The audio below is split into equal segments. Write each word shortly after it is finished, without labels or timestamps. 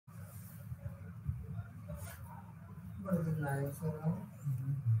What is the live so now?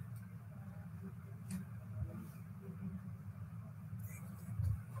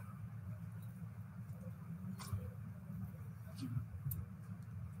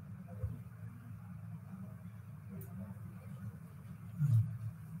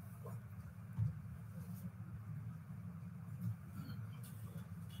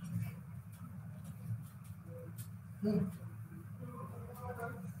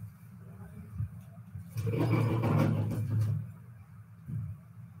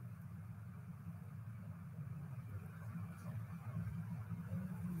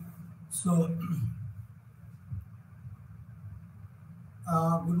 So,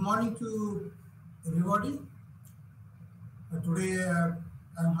 good morning to everybody. Today,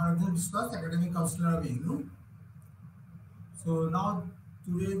 I'm Harvinder Biswas, Academic Counselor of IGNOU. So now,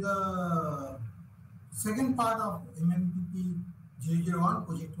 today the second part of MMPP 001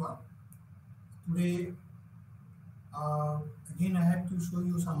 project work. Today, again, I have to show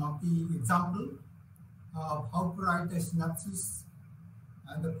you some of the example of how to write a synopsis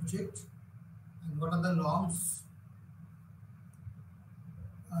and the project and what are the norms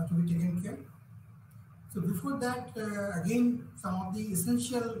to be taken care. So before that, again, some of the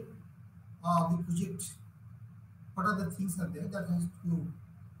essential of the project, what are the things are there that has to,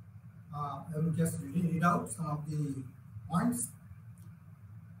 I will just really read out some of the points.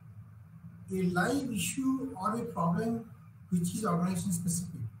 A live issue or a problem which is organization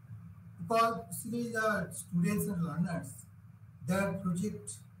specific. Because basically the students and learners, their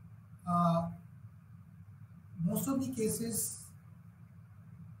project, most of the cases,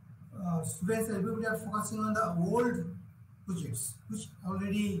 students, everybody are focusing on the old projects which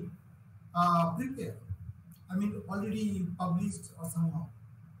already prepared, I mean already published or somehow.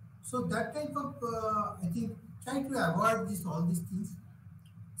 So that type of, I think, try to avoid all these things.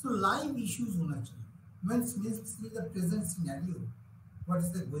 So live issues होना चाहिए, means basically the present scenario, what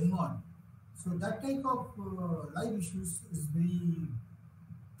is there going on. So that type of live issues is very,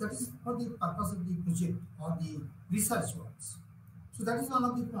 that is for the purpose of the project or the research works. So that is one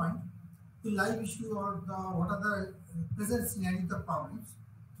of the point. The live issue or the what are the present scenario, the problems,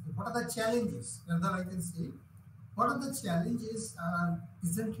 what are the challenges, rather I can say, what are the challenges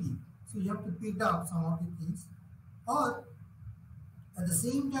presently. So you have to pick up some of the things, or at the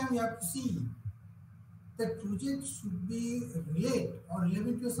same time you have to see that project should be relate or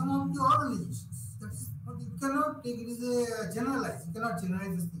relevant to some of the organizations. That is what you cannot take it as a generalize. You cannot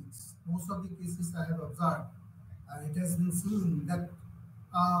generalize these things. Most of the cases I have observed, it has been seen that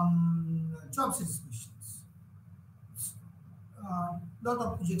job satisfactions. Lot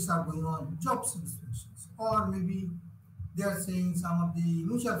of projects are going on job satisfactions, or maybe they are saying some of the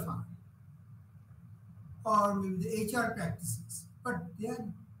mutual fund, or maybe the HR practices, but they are,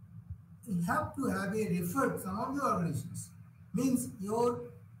 you have to have a refer some of the organizations. Means your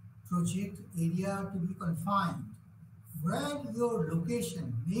project area to be confined, where your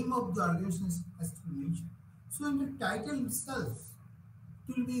location, name of the organization has to be mentioned. So in the title itself,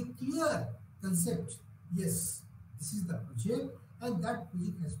 it will be a clear concept. Yes, this is the project, and that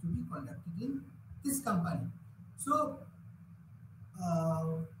project has to be conducted in this company. So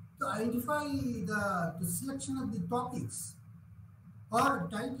to identify the selection of the topics or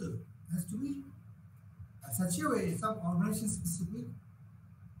title has to be such a way, some organization specific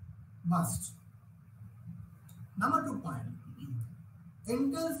must. Number 2 point,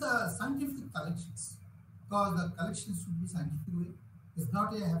 enters the scientific collections, because the collections should be scientific way. It's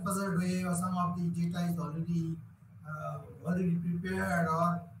not a haphazard way or some of the data is already prepared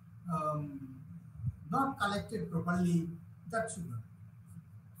or not collected properly. That should not.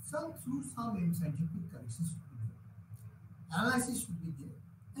 Some through some scientific collections should be there. Analysis should be there,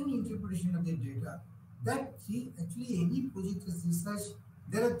 and interpretation of the data. That actually any project research,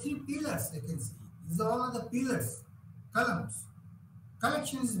 there are 3 pillars I can see. These are all of the pillars, columns.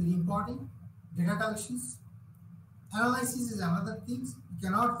 Collection is very important, data collections. Analysis is another thing. You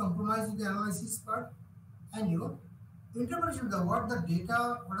cannot compromise with the analysis part. And your interpretation of the what the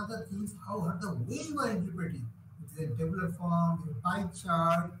data, what are the things, how are the way you are interpreting. It is a tabular form, a pie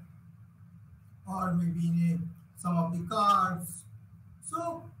chart, or maybe in some of the cards.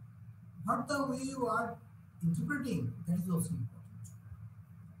 So what the way you are interpreting, that is also important.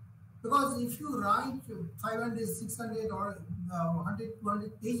 Because if you write 500, 600 or 100,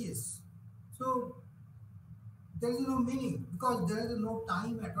 200 pages, so there is no meaning because there is no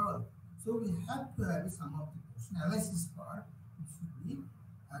time at all. So we have to have some of the portion analysis part, which should be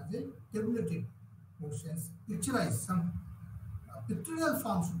as a tabulated portions, picturized, some pictorial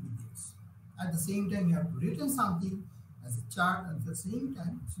form should be there. At the same time, you have to written something as a chart, and at the same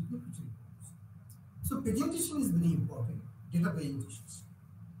time, it should be pictorial. So presentation is very important, data presentations.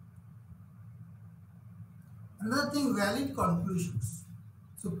 Another thing, valid conclusions.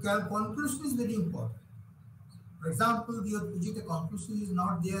 So conclusion is very important. For example, your project conclusion is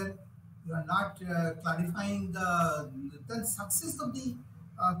not there, you are not clarifying the success of the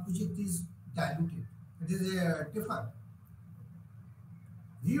project is diluted. It is different.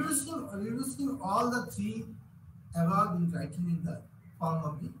 Reducing all the three above in writing in the form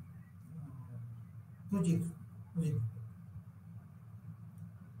of the project.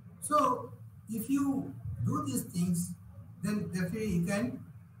 So if you do these things, then definitely you can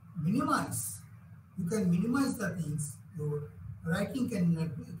minimize. You can minimize the things. Your writing can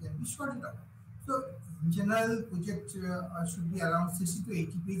be shortened out. So in general, project should be around 60 to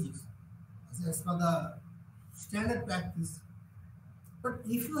 80 pages as per the standard practice. But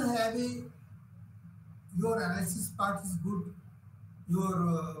if you have your analysis part is good, you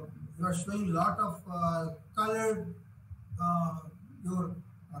are showing a lot of colored your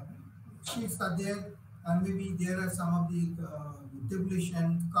sheets are there, and maybe there are some of the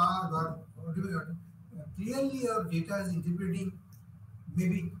tabulation, card or whatever. Clearly your data is interpreting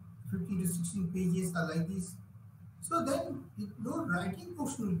maybe 15 to 16 pages are like this. So then your writing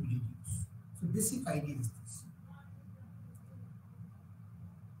portion will be reduced. So basic idea is this.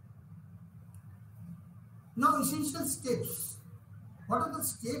 Now essential steps. What are the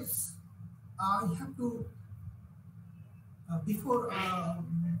steps you have to before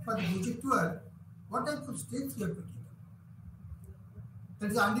for the project work? What type of steps you have to take?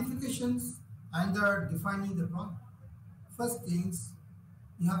 That is identifications and defining the problem. First things,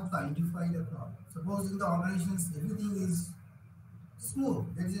 you have to identify the problem. Suppose in the organizations everything is smooth,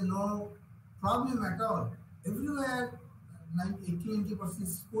 there is no problem at all. Everywhere 80-90%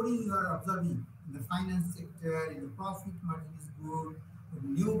 scoring you are observing. In the finance sector, in the profit margin is good, the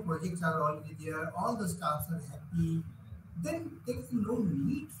new projects are already there, all the staffs are happy, then there is no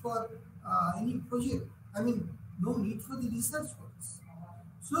need for any project. I mean, no need for the research works.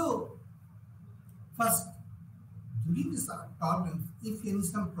 So, first, during this problem, if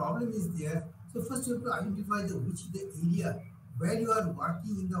some problem is there, so first you have to identify the area where you are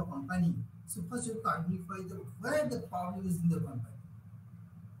working in the company. So first you have to identify where the problem is in the company.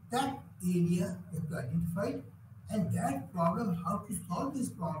 That area you have to identify, and that problem, how to solve these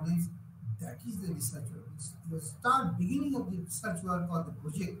problems, that is the research work. You start beginning of the research work or the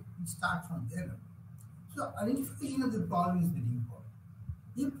project, you start from there. So identification of the problem is very important.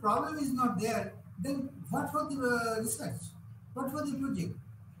 If problem is not there, then what for the research? What for the project?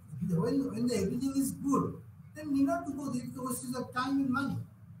 When everything is good, then need not to go there, it wastes of time and money.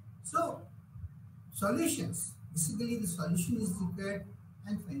 So solutions, basically the solution is prepared,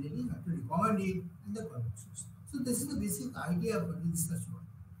 and finally you have to recommend it and the conclusions. So this is the basic idea of the research work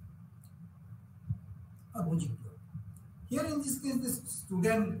or project work. Here in this case, the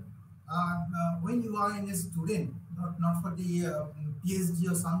student, when you are in a student, not for the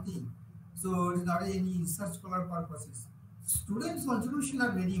PhD or something, so it is not any research scholar purposes. Students' contribution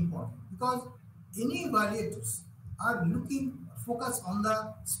are very important because any evaluators are focus on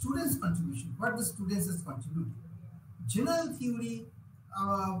the students' contribution, what the students has contributed. General theory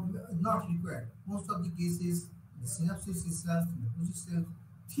not required. Most of the cases, the synopsis itself, the project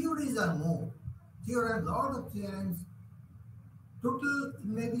theories are more. There are a lot of theorems. Total,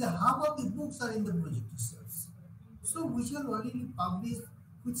 maybe the half of the books are in the project itself. So which are already published,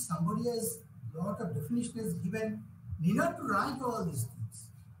 which somebody has lot of definition is given. Need not to write all these things.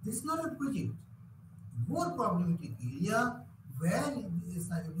 This is not a project. More problematic area where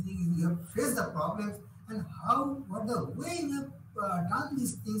everything you have faced the problems and what the way you have done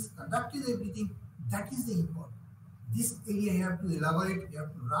these things, conducted everything, that is the important. This area you have to elaborate, you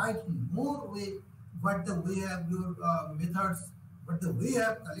have to write in more way what the way of your methods, what the way you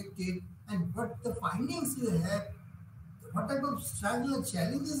have collected, and what the findings you have, what type of struggle or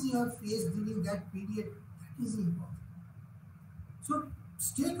challenges you have faced during that period, that is important. So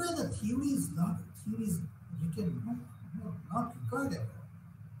straight away the theory is written, not required at all.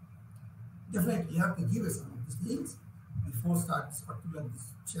 Definitely you have to give us some of these things before start this particular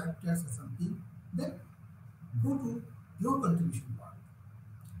chapters or something, then go to your contribution part.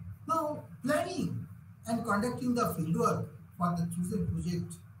 Now planning and conducting the fieldwork for the chosen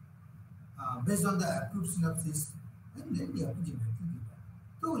project based on the approved synopsis, and then you have to generate the data.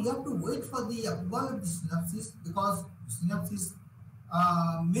 So you have to wait for the approval of the synopsis, because synopsis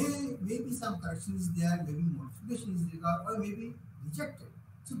maybe some correction is there, maybe modification is required, or maybe rejected.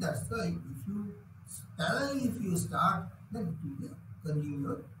 So that's why if you start, then it will consume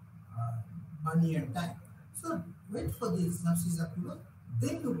your money and time. So wait for the synopsis approval,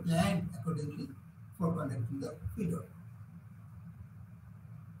 then you plan accordingly for connecting the feeder.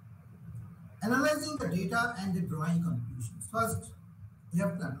 Analyzing the data and the drawing conclusions. First, you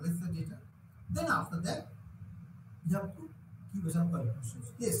have to analyze the data. Then after that, you have to give some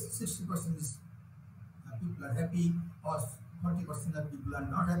conclusions. Yes, 60% is people are happy, or 40% of people are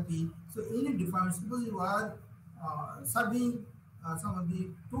not happy. So in a department, suppose you are serving some of the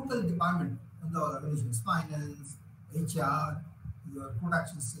total department of the organization, finance, HR, your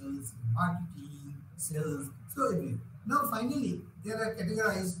production sales, marketing, sales. So now finally there are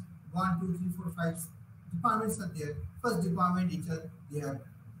categorized 1, 2, 3, 4, 5 departments are there. First department HR, there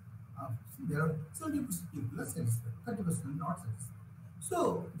are 70% people are satisfied, 30% not satisfied.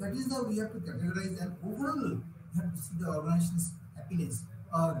 So that is how we have to categorize, and overall you have to see the organization's happiness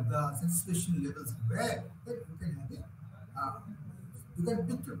or the satisfaction levels where that you can have a you can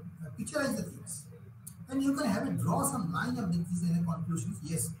picturize the things, and you can have a draw some line of these and conclusions.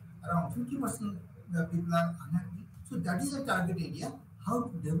 Yes, around 50% the people are unhappy. So that is a target area. How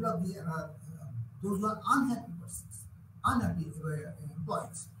to develop the those who are unhappy persons, unhappy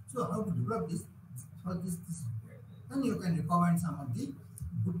employees. So how to develop this? For this then you can recommend some of the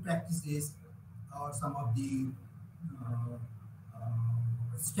good practices or some of the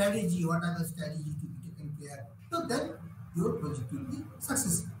strategy, what are the strategies to be taken care. So then your project will be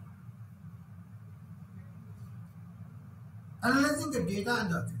successful. Analyzing the data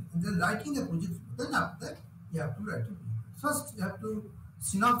and then writing the project. Then after that you have to write it. First you have to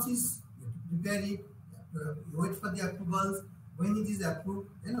synopsis, you have to prepare it, you have to wait for the approvals. When it is approved,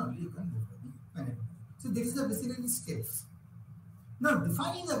 then only you can go for the final. So this is the basically steps. Now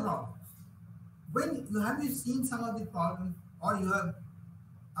defining the problems. When you have seen some of the problems or you have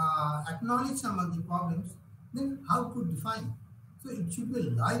acknowledged some of the problems, then how to define? So it should be a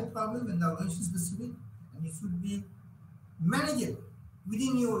live problem in the organization specific, and it should be manageable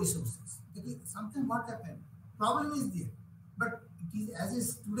within your resources. Okay, sometimes what happened? Problem is there, but it is as a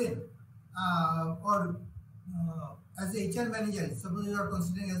student or as a HR manager. Suppose you are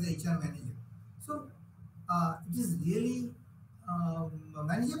considering as a HR manager. So it is really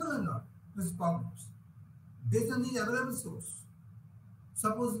manageable or not? These problems based on the available source.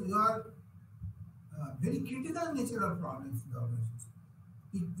 Suppose you are very critical nature of problems in the organization.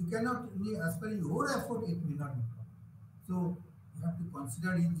 You cannot, as per your effort, it may not be problem. So you have to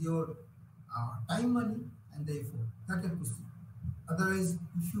consider is your time, money, and the effort. That you have to see. Otherwise,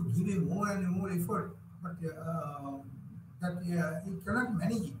 if you give a more and more effort, but you cannot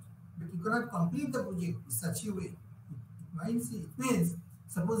manage it, but you cannot complete the project in such a way. It means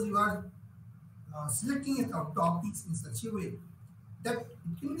suppose you are selecting topics in such a way that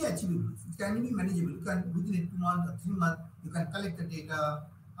it can be achievable, it can be manageable. You can within 2 months or 3 months, you can collect the data,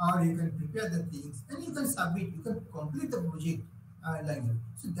 or you can prepare the things, and you can submit. You can complete the project like that.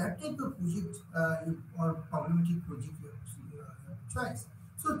 So that type of project or problematic project you have choice.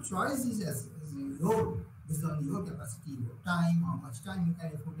 So choice is as your based on your capacity, your time, how much time you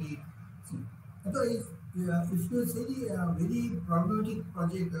can afford it. So, otherwise, if you say very problematic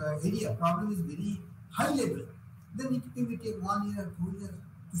project area, problem is very high level, then it will take 1 year, 2 years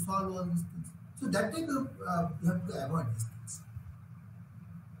to solve all these things. So that type of you have to avoid these things.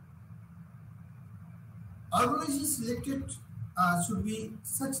 Organizations selected should be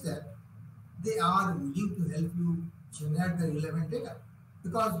such that they are willing to help you generate the relevant data.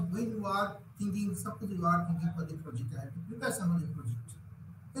 Because when you are thinking, suppose you are thinking for the project, I have to prepare some of the project.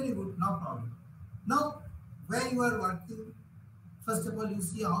 Very good, no problem. Now, where you are working, first of all, you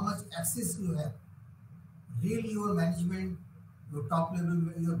see how much access you have. Really, your management, your top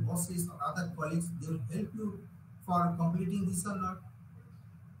level, your bosses or other colleagues, they will help you for completing this or not.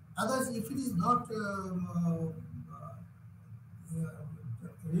 Others, if it is not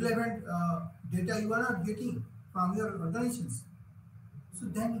relevant data you are not getting from your organizations, so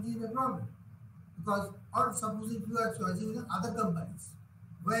then it is a problem. Because, or suppose if you are choosing other companies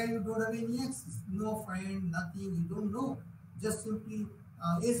where you don't have any access, no friend, nothing, you don't know, just simply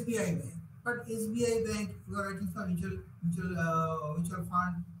SBI Bank. But SBI Bank, you are writing for mutual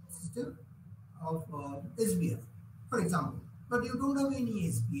fund system of SBI, for example. But you don't have any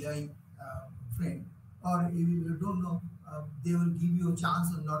SBI friend, or you don't know, they will give you a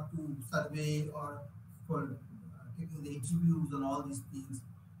chance or not to survey or for taking the interviews and all these things.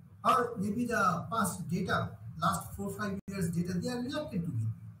 Or maybe the past data, last 4-5 years data, they are reluctant to give.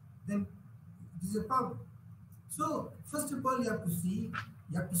 Then it is a problem. So first of all, you have to see,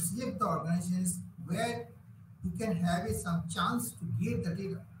 you have to select the organizations where you can have some chance to get the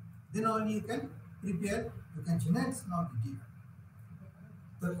data. Then only you can prepare, you can generate some of the data.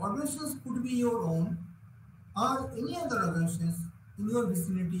 The organizations could be your own or any other organizations in your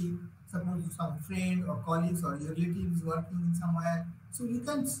vicinity, suppose some friend or colleagues or your relative is working in somewhere, so you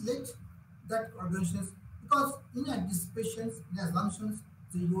can select that organizations because in anticipations, in assumptions,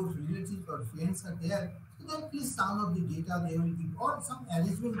 so your relatives or friends are there, so then please some of the data they will give or some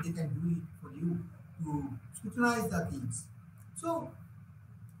arrangement they can do it for you to scrutinize the things. So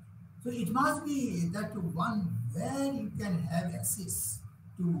so it must be that one where you can have access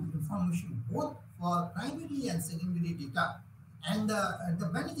to information both for primary and secondary data and the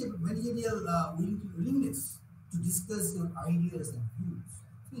managerial willingness to discuss your ideas and views.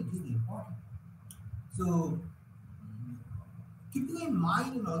 So it is important. So keeping in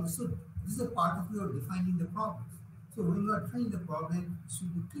mind and also this is a part of your defining the problem. So when you are defining the problem, it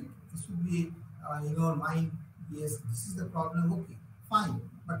should be clear. It should be in your mind, yes, this is the problem, okay, fine.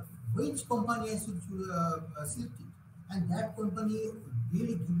 But which company I should select it? And that company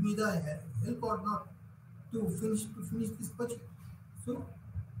really give me the help or not to finish this project. So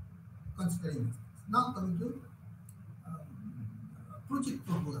considering this. Now coming to project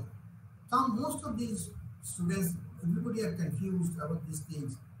proposal. Now most of these students, everybody are confused about these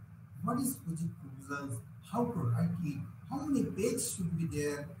things. What is project proposals? How to write it? How many pages should be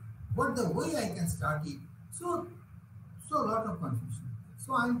there? What the way I can start it? So a lot of confusion.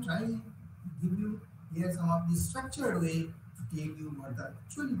 So I'm trying to give you here some of the structured way to tell you what the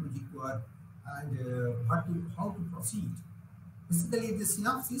actual project was and how to proceed. Basically, the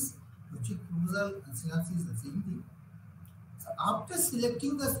synopsis, project proposal, and synopsis is the same thing. So after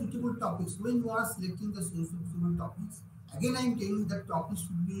selecting the suitable topics, when you are selecting the suitable topics, again I am telling you that topics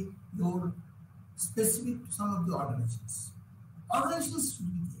should be your specific to some of the organizations. Organizations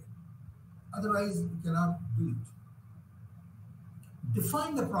should be there. Otherwise, you cannot do it.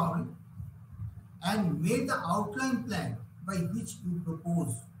 Define the problem and make the outline plan by which you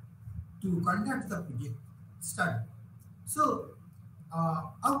propose to conduct the project study. So,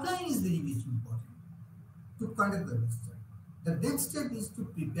 outline is very, very important to conduct the study. The next step is to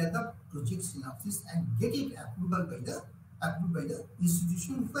prepare the project synopsis and get it approved by the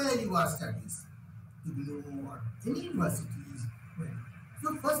institution where you are studying, IGNOU or any universities.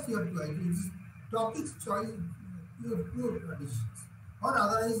 So first you have to identify topics choice, your decisions. Or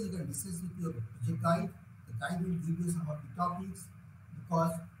otherwise you can discuss with your project guide. The guide will give you some of the topics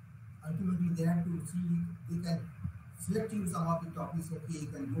because ultimately they have to see, they can select you some of the topics, okay, you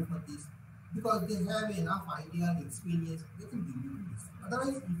can go for this. Because they have enough idea and experience, they can give you this.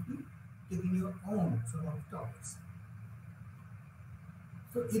 Otherwise, if you take in your own some of the topics.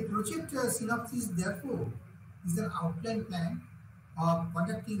 So a project synopsis therefore is an outline plan of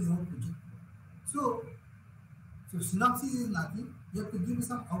conducting your project. So synopsis is nothing, you have to give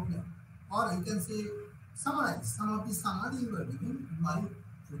some outline. Or you can say summarize. Some of the summary you are given, my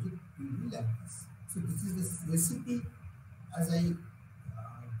project will be like this. So this is the recipe as I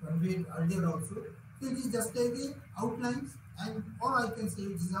conveyed earlier also. So it is just like the outlines and or I can say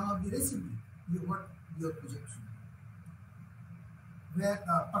it is some of the recipe, what your project should be. Where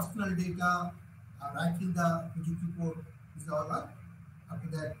personal data, writing the project report is all right. After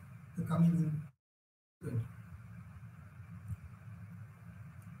that, the coming in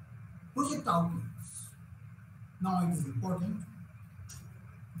project outlines. Now it is important.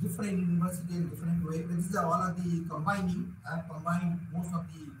 Different university in different way. This is all of the combining. I have combined most of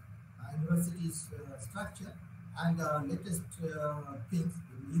the university's structure and latest things,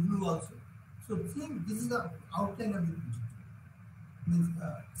 IGNOU also. So this is the outline of the project. Means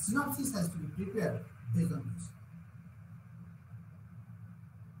synopsis has to be prepared based on this.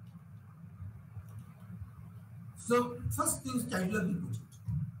 So first thing is title of the project.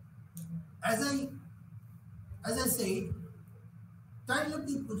 As I said, title of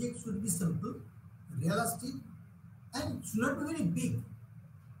the project should be simple, realistic, and should not be very big.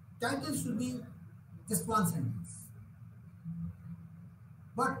 Title should be just one sentence.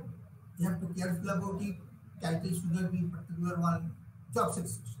 But you have to be careful about it. Title should not be particular one. Job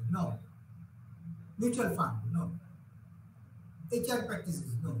satisfaction, no. Mutual fund, no. HR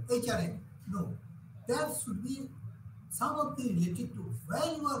practices, no. HRM, no. There should be some of the related to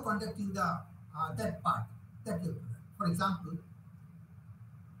where you are conducting the that part that you. For example,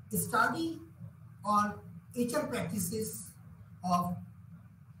 a study on HR practices of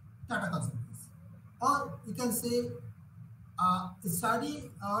Tata Consultancy, or you can say a study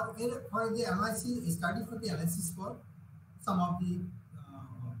or for the analysis, a study for the analysis for some of the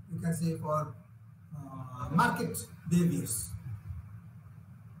you can say for market behaviors.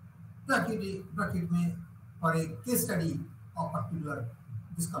 Bracket में for a case study of particular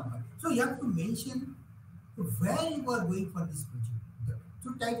this company. So you have to mention where you are going for this project.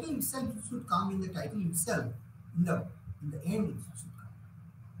 So title itself should come in the title itself. In the end, it should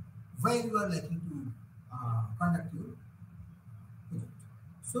where you are likely to conduct your project.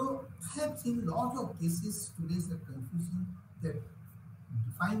 So I have seen a lot of cases. Students are confusing that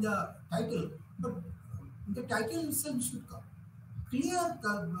define the title, but the title itself should come. Clear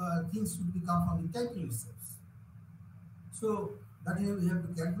the things should become from the title itself. So that we have to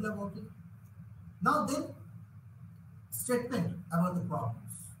be careful about it. Now then, statement about the problems.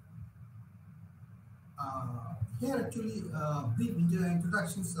 Here actually brief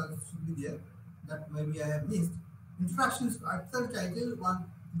introductions should be there, that maybe I have missed. Introductions after title, one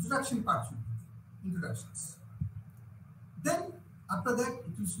introduction part should be introductions. Then after that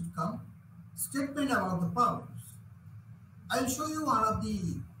it should come statement about the problems. I will show you one of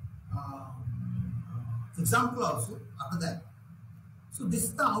the example also after that. So this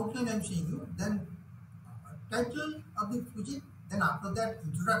is the outline I am showing you. Then title of the project. Then after that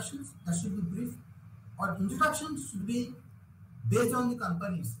introductions, that should be brief. Or introductions should be based on the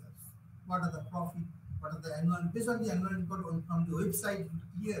company itself. What are the profit? What are the annual? Based on the annual report from the website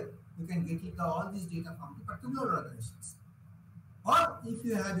here, you can get all these data from the particular organizations. Or if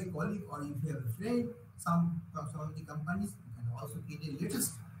you have a colleague or if you have a friend, some from some of the companies, you can also get the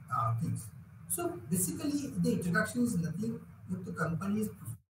latest things. So basically, the introduction is nothing if the companies,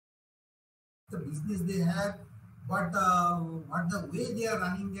 the business they have, what the way they are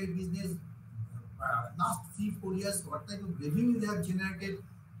running their business, last 3-4 years, what type of revenue they have generated,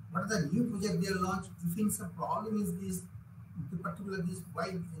 what are the new project they have launched. If in some problem is this, the particular this, why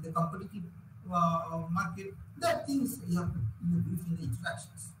in the competitive market, that things you have to brief in the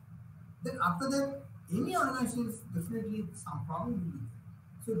instructions. Then after that, any organization definitely some problem will be there.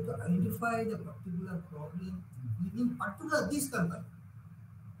 So to identify the particular problem in particular this company,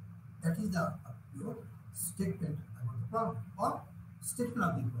 that is the your statement about the problem or statement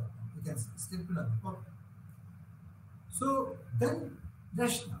of the problem. You can say statement of the problem. So then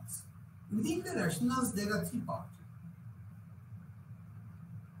rationales. Within the rationales, there are 3 parts.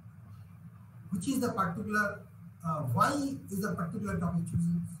 Which is the particular why is the particular topic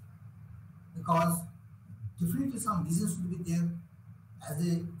chosen? Because definitely some reasons should be there. As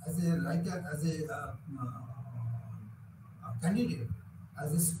a writer, as a candidate,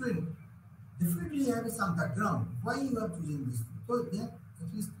 as a student, definitely you have some background. Why you are choosing this? So then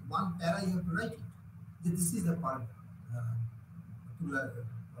at least one para you have to write it. This is the part particular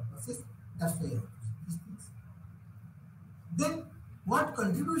process. That's why you have to choose these things. Then what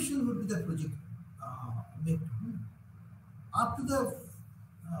contribution would be the project make to whom? After the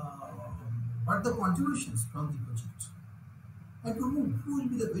what the contributions from the project and to whom? Who will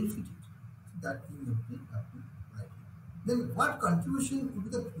be the benefited? So that thing you have to write. Then what contribution would be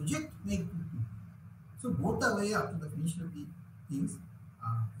the project make to whom? So both the way after the finish of the things you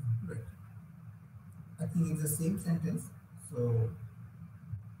have to write. I think it's the same sentence. So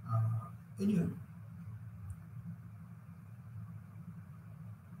anyway.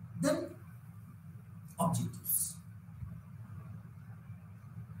 Then objectives.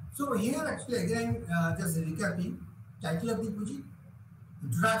 So here actually again just recapping: title of the project,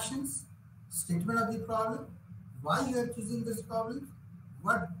 introductions, statement of the problem, why you are choosing this problem,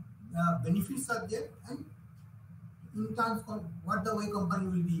 what benefits are there, and in terms of what the way company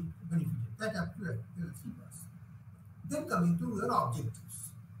will be benefited. That after there are 3 parts. Then coming to your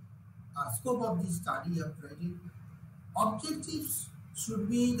objectives. Scope of the study you have to write it. Objectives should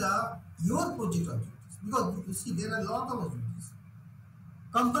be your project objectives, because you see there are a lot of objectives.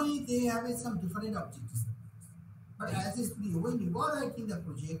 Company they have some different objectives, but as is when you are writing the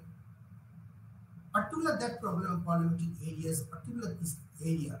project, particular that problematic areas, particular this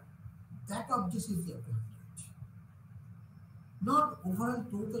area, that objective you have to write, not overall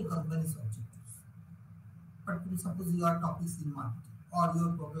total company's objectives. But suppose your topics in marketing or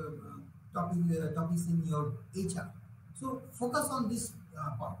your topics in your HR. So focus on this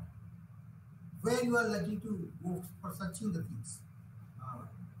part where you are likely to go for searching the things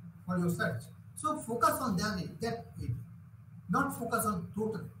for your search. So focus on that area, not focus on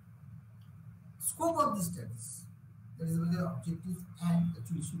total scope of the studies. That is the objectives, and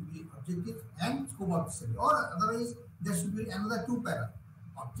actually should be objectives and scope of the study. Or otherwise, there should be another 2 para: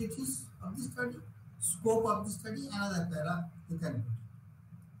 objectives of the study, scope of the study, another para you can put.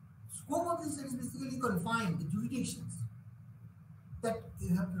 Scope of the study is basically confined the jurisdictions that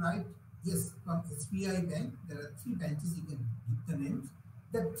you have to write. Yes, from SBI Bank, there are 3 branches, you can give the names.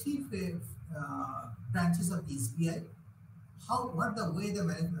 The 3 branches of the SBI, what the way the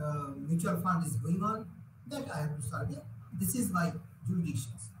mutual fund is going on, that I have to study. This is my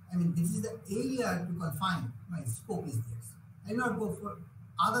jurisdictions. I mean, this is the area to confine my scope is this. I will not go for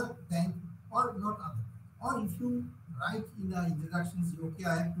other bank or not other. Or if you write in the introduction, say, okay,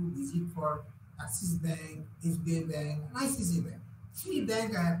 I have to visit for Axis Bank, SBI Bank, and ICICI Bank. 3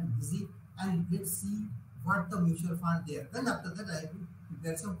 banks I have to visit, and let's see what the mutual fund there. Then after that, I have to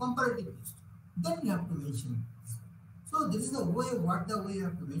prepare some comparative list. Then you have to mention this. So this is the way, you have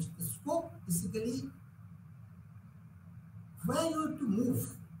to mention. The scope basically where you have to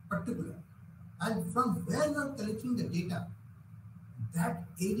move particular, and from where you are collecting the data, that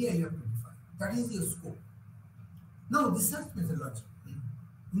area you have to define. That is your scope. Now, research methodology.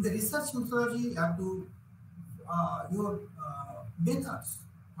 In the research methodology, you have to your methods.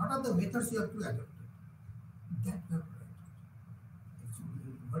 What are the methods you have to adopt? That you have to adopt.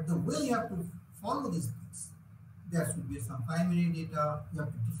 But the way you have to follow these things, there should be some primary data. You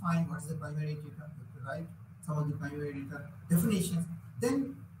have to define what is the primary data. You have to write some of the primary data definitions.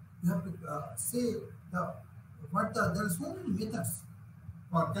 Then you have to say there are so many methods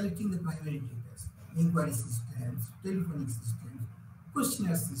for collecting the primary data. Inquiry systems, telephonic systems,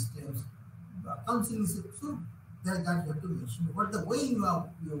 questionnaire systems, counseling systems. So that you have to mention. What the way you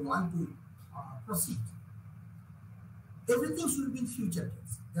want to proceed. Everything should be future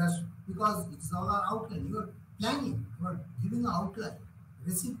tense. Because it's all our outline. You are planning. You are giving an outline,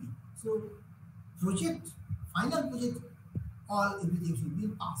 recipe. So final project, everything should be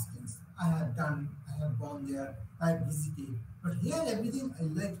in past tense. I have done. I have gone there. I have visited. But here everything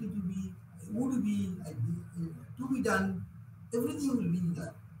is likely to be. Would be to be done, everything will be in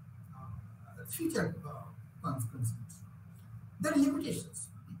the future consequences. Then limitations.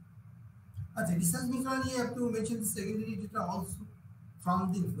 As a research methodology, you have to mention the secondary data also.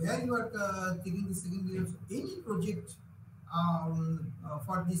 From where you are taking the secondary data, any project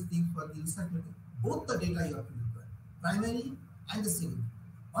for these things, for the research method, both the data you have to require, primary and the secondary.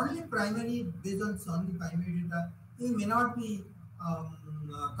 Only primary, based on only primary data, it may not be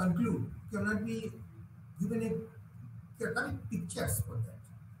conclude, cannot be given a correct pictures for that.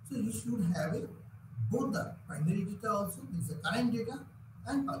 So you should have both the primary data also, means the current data,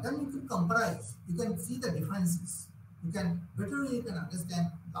 and then you can comprise. You can see the differences. You can understand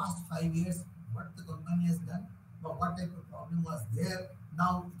last 5 years what the company has done, what type of problem was there.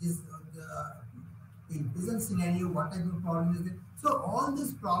 Now it is in present scenario, what type of problem is there. So all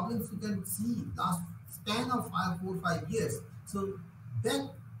these problems you can see last span of 4 or 5 years. So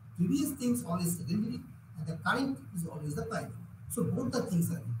that previous things always secondary and the current is always the primary. So both the things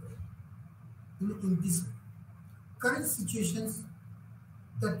are required in this way. Current situations,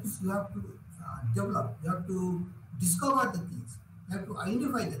 that is you have to develop, you have to discover the things, you have to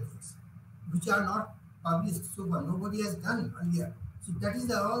identify the things which are not published so far, nobody has done it earlier. So that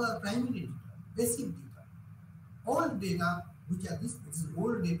is all the primary data, basic data. All data which are this is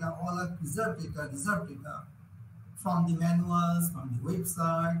old data, all are preserved data, reserved data, from the manuals, from the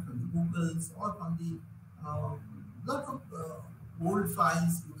website, from the Googles, or from the lot of old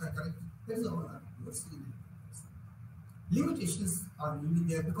files you can correct. That is all limitations are really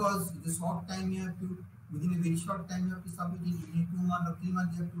there because in a short time you have to, within a very short time you have to submit it, within 2 months or 3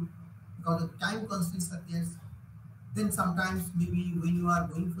 months you have to, because the time constraints are there. Then sometimes maybe when you are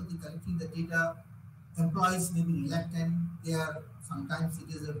going for the collecting the data, employees may be reluctant. They are, sometimes it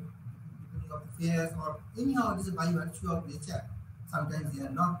is a of affairs, or anyhow it is by virtue of nature. Sometimes they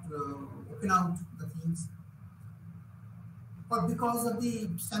are not open out the things, but because of the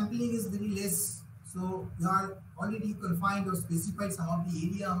sampling is very less, so you are already confined or specified some of the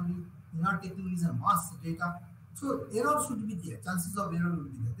area only. You are not taking is a mass data, so error should be there. Chances of error will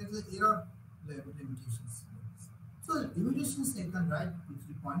be there. There is an error limitations. So limitations I can write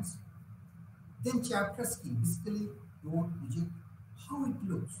 2-3 points. Then chapter scheme, basically your project, how it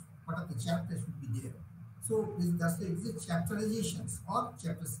looks. What are the chapters should be there. So that's the chapterizations or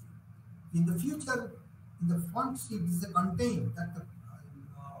chapter scheme. In the future, in the font sheet is the content that the,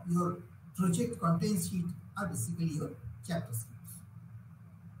 your project contains sheet are basically your chapter schemes.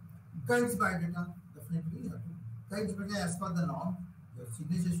 Guides by data, definitely. Guides by data as per the norm. Your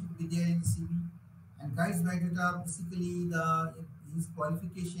signature should be there in the CV. And guides by data, basically his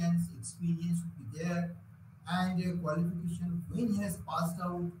qualifications, experience should be there, and qualification when he has passed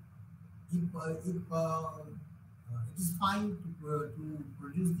out. If it is fine to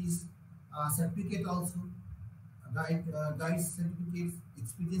produce this certificate also, guide certificates,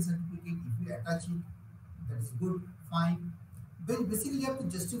 experience certificate. If you attach it, that is good, fine. Then basically you have to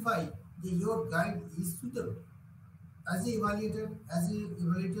justify that your guide is suitable. As an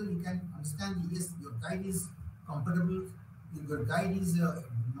evaluator, you can understand, yes, your guide is compatible, your guide is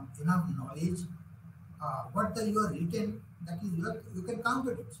enough knowledge. What you are written, that is you can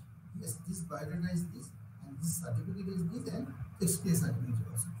counter it. Yes, this biodata is this, and this certificate is this, and experience certificate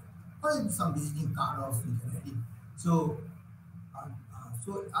also. or some visiting card also you can add it. So,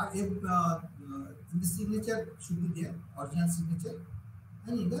 if in the signature should be there, original signature,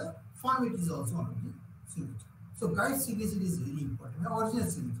 and in the format is also on the signature. So guide signature is very important. The original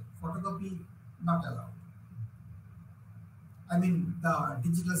signature, photocopy not allowed. I mean the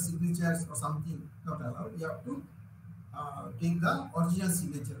digital signatures or something not allowed. You have to take the original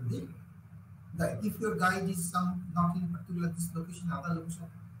signature of the guide. If your guide is not in particular this location, other location,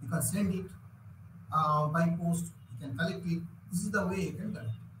 you can send it by post. You can collect it. This is the way you can collect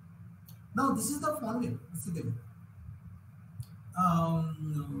it. Now this is the format basically.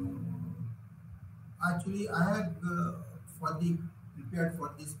 Actually, I had prepared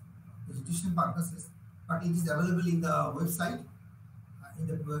for this presentation purposes, but it is available in the website. In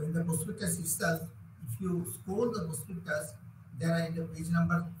the prospectus itself, if you scroll the prospectus, there are in the page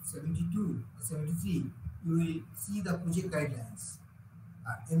number 72 or 73, you will see the project guidelines.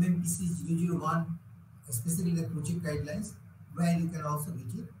 MMPC 001, especially the project guidelines, where you can also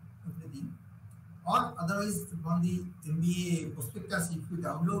get it, everything. Or otherwise, from the MBA prospectus, if you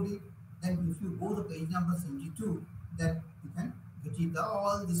download it, then if you go to page number 72, then you can get it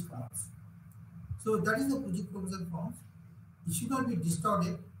all these forms. So that is the project proposal forms. It should not be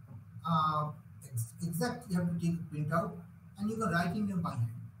distorted. Exact, you have to take a printout and you can write in your by hand.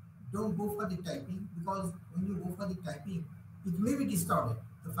 Don't go for the typing, because when you go for the typing, it may be distorted.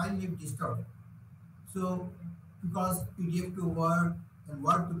 The file may be distorted. So because PDF to Word and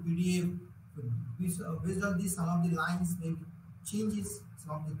Word to PDF, based on this, some of the lines may be changes,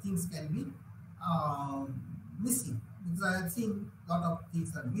 some of the things can be missing. Because I have seen a lot of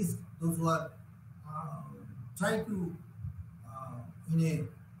things are missed. Those who are try to in a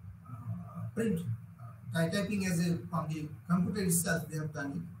print typing as a from the computer itself, they have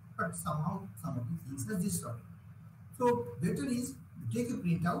done it, but somehow some of the things are distorted. So better is take a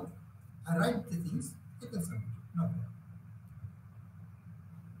printout and write the things, take a submit. No problem.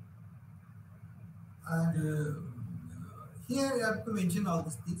 And here I have to mention all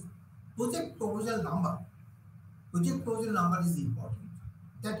these things. Project proposal number. Project proposal number is important.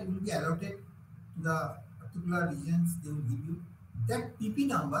 That will be allotted to the particular regions they will give you. That PP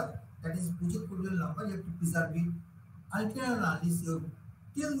number, that is project proposal number, you have to preserve it until and unless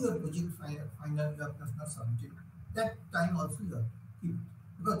till your project final you have not submitted. That time also you have to keep it,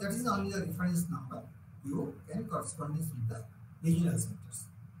 because that is only the reference number you can correspondence with the regional centers.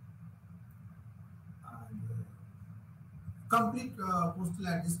 And complete postal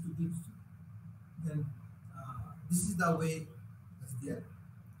address to be then this is the way as there.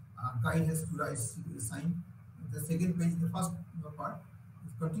 Guide has to write sign. The second page, the first part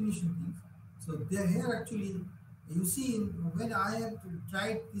is continuation things. So there here actually you see when I have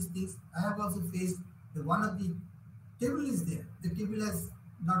tried these things, I have also faced the one of the table is there. The table has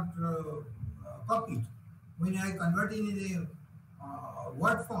not copied. When I convert it in a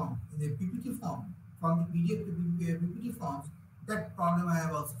Word form, in a PPT form, from the PDF to PPT forms, that problem I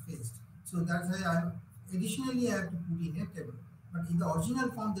have also faced. So that's why additionally I have to put in a table. But in the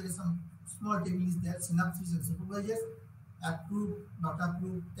original form, there is some small table is there, synopsis and supervisors, approved, not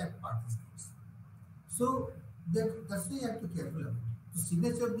approved, that part is there. So that's why you have to be careful about it. The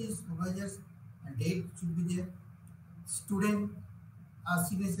signature of these supervisors and date should be there. Student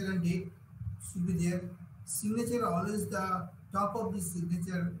signature and date should be there. Signature always the top of the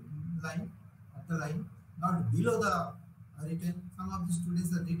signature line, of the line, not below the written. Some of the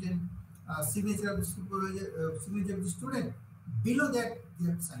students are written signature of the supervisor, signature of the student. Below that they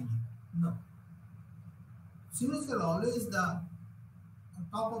have signed it. No. Signature always the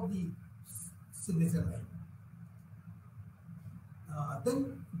top of the signature line.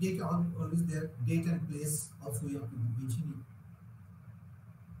 Then date always there, date and place also you have to mention it.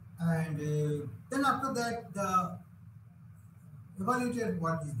 And then after that the evaluated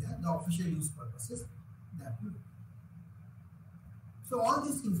what is there, the official use purposes, that will. So all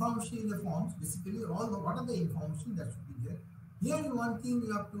this information in the forms, basically all the what are the information that should be there. Here one thing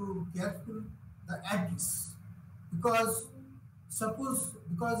you have to careful, the address, because suppose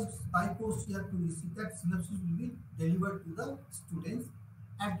because it's by post you have to receive that synopsis will be delivered to the student's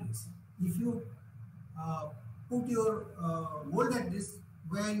address. If you put your old address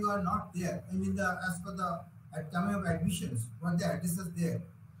where you are not there, I mean as per the at time of admissions, what the address is there,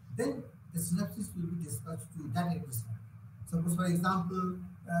 then the synopsis will be dispatched to that address. Suppose for example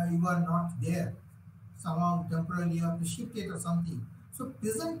you are not there, somehow temporarily you have to shift it or something. So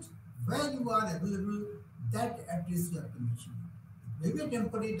present where you are available, that address you have to mention. Maybe a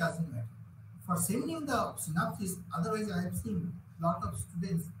temporary, doesn't matter. For sending the synopsis, otherwise I have seen lot of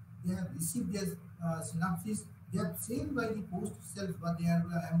students, they have received their synopsis They are saying by the post itself, but they are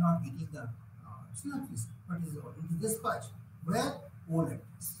I am not getting the synopsis, but it is already dispatched. Where? Old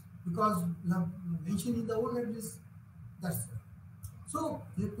address. Because you have mentioned in the old address, that's it. So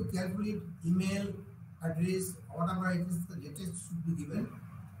you have to calculate email address, whatever it is, the latest should be given,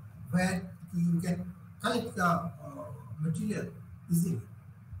 where you can collect the material easily.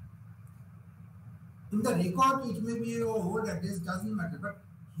 In the record, it may be your old address, doesn't matter, but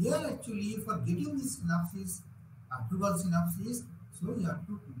here actually for getting this synopsis, approval synopsis, so you have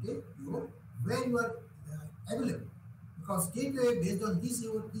to put your where you are available, because gateway based on this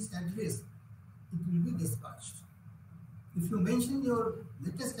address, it will be dispatched. If you mention your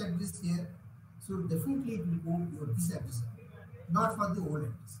latest address here, so definitely it will go your this address, not for the old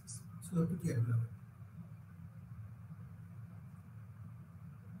addresses. So you have to be careful.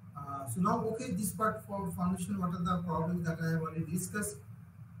 So now, okay, this part for foundation, what are the problems that I have already discussed.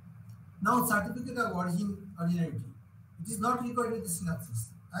 Now, certificate of originality. It is not required with the synopsis.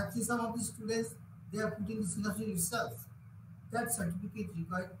 Actually, some of the students, they are putting the synopsis itself. That certificate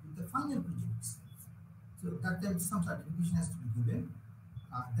required with the final project itself. So that time some certification has to be given.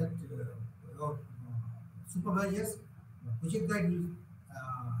 That your supervisors, project guide will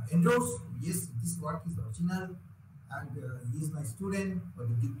endorse, yes, this work is original, and he is my student for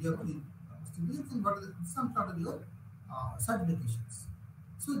the degree of the students, and what are some sort of your certifications.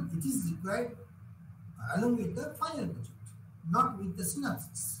 So it is required along with the final project, not with the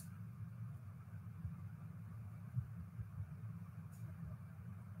synopsis.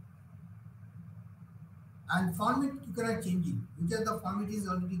 And format you cannot change it, which are the format is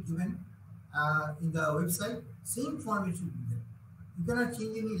already given in the website. Same format should be there. You cannot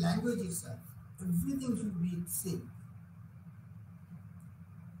change any language itself. Everything should be same.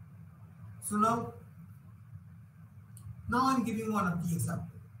 So now I'm giving one of the example.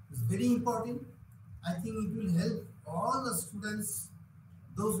 It's very important. I think it will help all the students,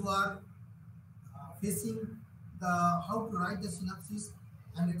 those who are facing the how to write the synopsis,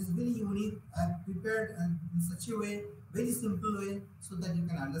 and it is very unique and prepared and in such a way, very simple way, so that you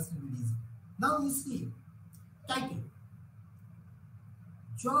can understand it easily. Now you see title: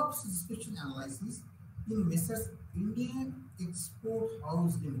 Job Satisfaction Analysis in Messrs. Indian Export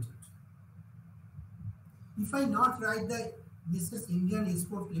House Limited. If I not write the Messrs. Indian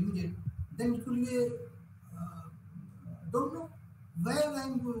Export Limited, then it will be don't know where I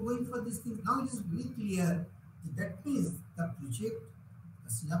am going for this thing. Now it is very clear. That means the project,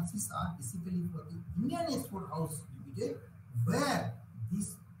 the synopsis are basically for the Indian Export House Limited, where this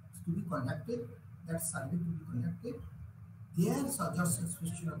is to be conducted, that survey to be conducted. Their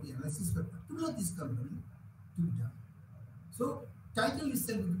suggestion of the analysis for particular this company to be done. So title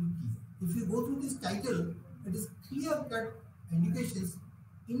itself will be clear. If you go through this title, it is clear cut indications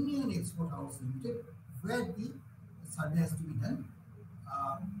Indian Export House Limited, where the survey has to be done.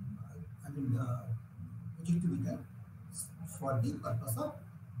 The project to be done for the purpose of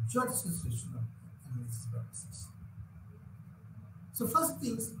job satisfaction analysis purposes. So first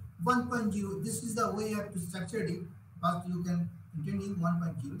things 1.0. This is the way you have to structure it. First, you can intend in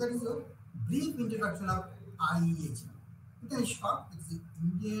 1.0. That is a brief introduction of IEHL. You can short, it is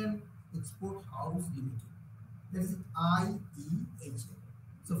Indian Export House Limited. That is IEHL.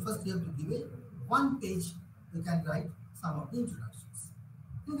 So first you have to give a one page. You can write some of the introductions.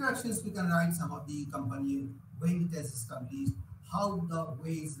 Introductions we can write some of the company, when it has established, how the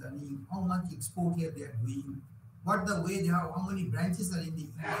way is running, how much export here they are doing, what the way they have, how many branches are in the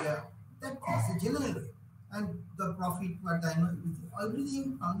India. That is a general way. And the profit, what the annual,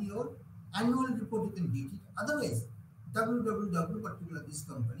 everything from your annual report you can get it. Otherwise, www particular this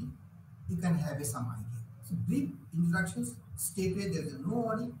company, you can have some idea. So brief introductions, state where there is no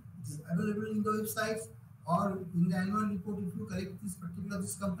audit, it is available in the websites or in the annual report. If you collect this particular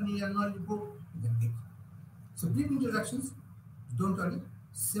this company annual report, you can get it. So brief introductions, don't worry,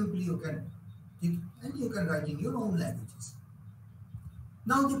 simply you can take and you can write in your own languages.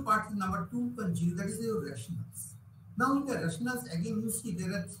 Now the part number 2.0, that is your rationals. Now in the rationals, again you see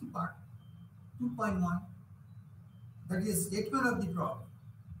there are three parts. 2.1, that is statement of the problem.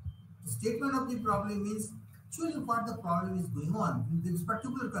 The statement of the problem means actually what the problem is going on in this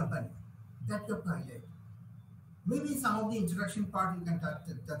particular company, that you have to highlight. Maybe some of the introduction part you can touch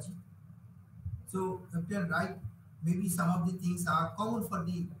it. So you can write, maybe some of the things are common for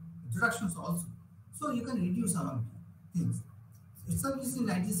the introductions also. So you can reduce some of the things. Established in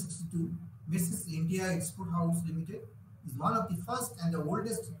 1962, Mrs. India Export House Limited is one of the first and the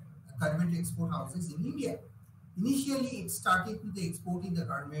oldest garment export houses in India. Initially, it started with the exporting the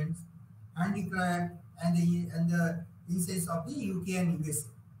garments, handicraft, and the insides of the UK and USA.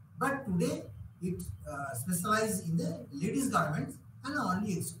 But today, it specializes in the ladies garments and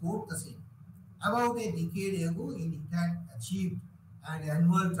only export the same. About a decade ago, it had achieved an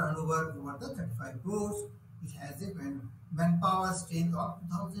annual turnover over the 35 crores. It has a manpower strength of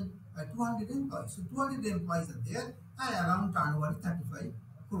 200 employees. So 200 employees are there and around turnover is 35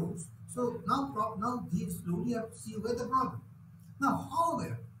 crores. So now they slowly have to see where the problem. Now,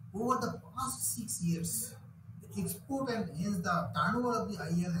 however, over the past 6 years, the export and hence the turnover of the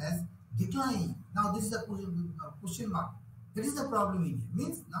IL has declined. Now, this is a question mark. That is the problem in here.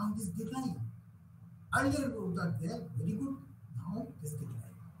 Means now it is declining. Earlier that they are very good, now it is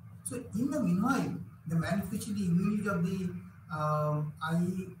declining. So in the meanwhile, the manufacturing unit of the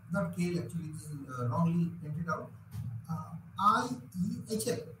not KL actually this is wrongly printed out.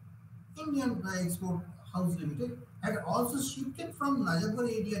 IEHL, Indian Export House Limited, had also shifted from Najagar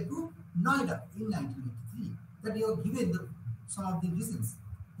area to Noida in 1983. That you have given some of the reasons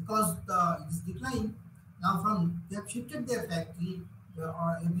because it is declined. Now from they have shifted their factory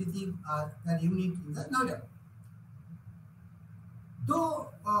or everything their unit in the Noida. Though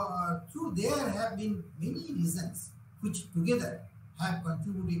through there have been many reasons which together have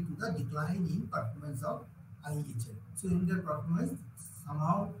contributed to the decline in performance of IHL. So in their performance,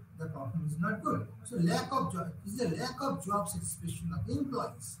 somehow the performance is not good. So lack of job is a lack of job satisfaction of the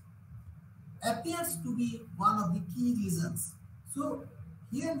employees appears to be one of the key reasons. So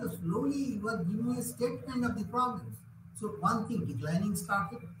here the slowly you are giving a statement of the problems. So one thing declining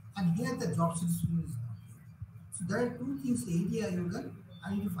started and here the job satisfaction is not here. So there are two things area you can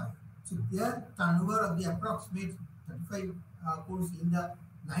identify. So their turnover of the approximate 35 crores in the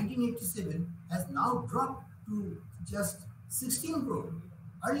 1987 has now dropped to just 16 crores.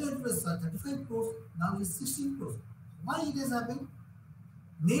 Earlier it was 35 crores, now it is 16 crores. Why it has happened?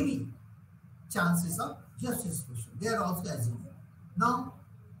 Maybe chances of justice question. They are also assuming. Now,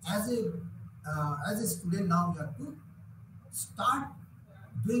 as a student, now you have to start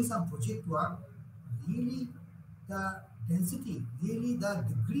doing some project work. Really, the density, really the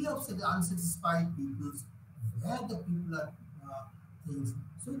degree of unsatisfied peoples, where the people are things.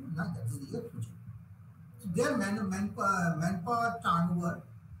 So now that is your project. So their manpower turnover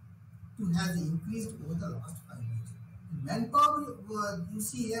has increased over the last 5 years. Manpower, you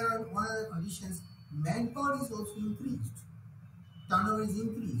see here are one of the conditions, manpower is also increased, turnover is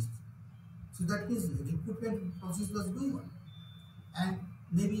increased. So that means the recruitment process was going on. And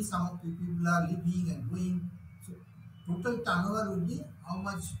maybe some of the people are leaving and going. So total turnover would be how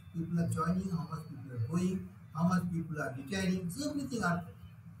much people are joining, how much people are going, how much people are retiring. So everything are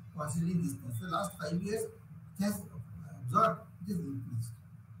considering this thing. So last 5 years it has absorbed, it is increased.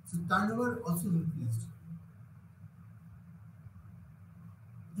 So turnover also increased.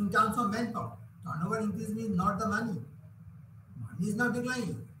 In terms of manpower, turnover increase means not the money. Money is not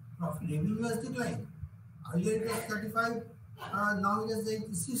declining. Profit revenue has declined. Earlier it was 35, now it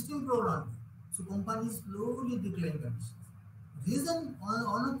is 16 crore only. So company is slowly declining conditions. Reason,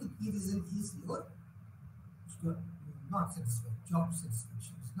 one of the key reasons is your not satisfied, job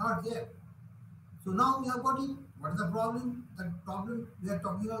satisfaction is not there. So now we have got it. What is the problem? The problem, we are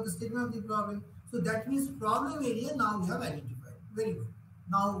talking about the statement of the problem. So that means problem area now we have identified. Very good.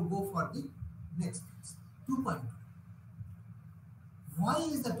 Now we'll go for the next case. 2.2. Why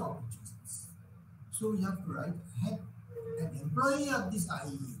is the topic chosen? So we have to write an employee of this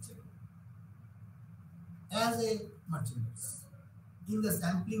IEHL as a merchandise in the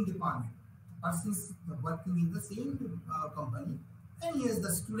sampling department. Person is working in the same company and he is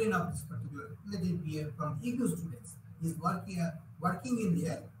the student of this particular, let it be from IGNOU students. He is working in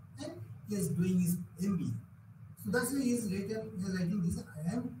there and he is doing his MBA. So that's why he is writing this.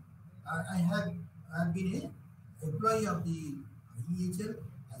 I have been an employee of the IEHL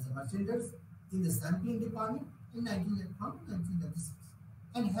as a merchandise in the sampling department in 1996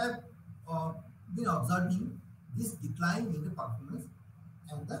 and have been observing this decline in the performance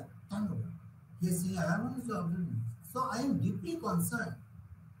and the turnover. He is saying, I am also observing this. So I am deeply concerned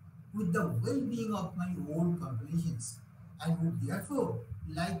with the well-being of my old populations and would therefore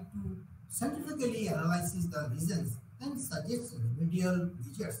like to scientifically analyze the reasons and suggest remedial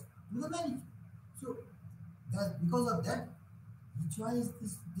measures to the management. So that because of that, we chose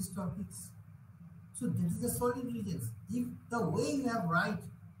these topics. So that is the solid reasons. If the way you have write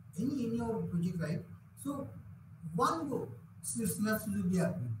any your project right, so one go, synopsis will be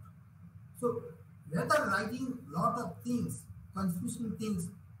approved. So rather writing lot of things, confusing things,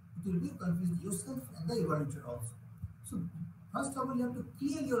 it will be confused yourself and the evaluator also. So first of all, you have to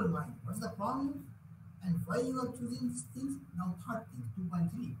clear your mind. What is the problem and why you are choosing these things? Now third thing,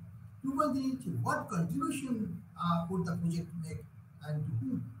 2.3. 2.3, what contribution would the project make and to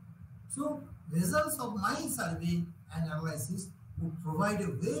whom? So results of my survey and analysis would provide a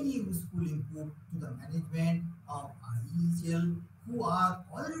very useful input to the management of IEHL who are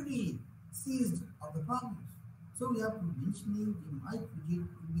already seized of the problems. So we have to mentioning my project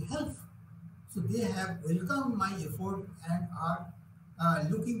will be helpful. So they have welcomed my effort and are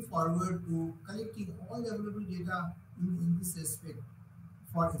looking forward to collecting all the available data in this respect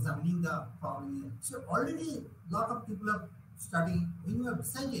for examining the problem. So already a lot of people are studying. When you have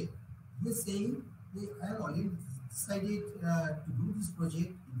decided, you are saying, I have already decided to do this project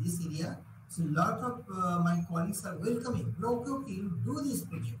in this area. So a lot of my colleagues are welcoming. Okay, you do this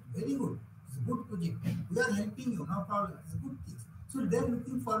project. Very good. It's a good project. We are helping you, no problem. It's a good thing. So they are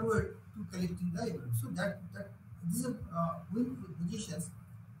looking forward to collecting the evidence. So that these are win positions.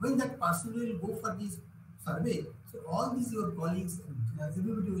 When that person will go for this survey, so all these your colleagues and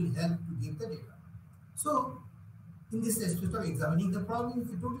everybody will help to get the data. So in this aspect of examining the problem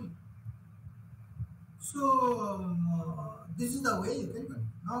totally. So this is the way you can do.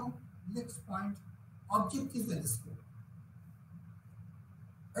 Now next point, objectives and scope.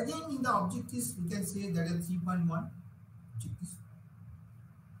 Again in the objectives we can say that is 3.1 objectives.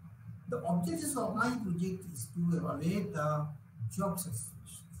 The objectives of my project is to evaluate the job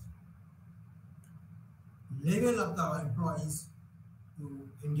satisfaction, level of the employees to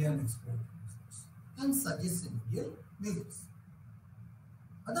Indian export business, and suggest remedial measures.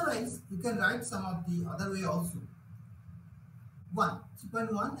 Otherwise, you can write some of the other way also.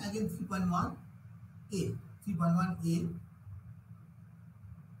 3.1 again 3.1a. 3.1a,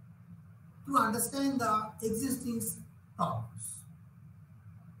 to understand the existing problems.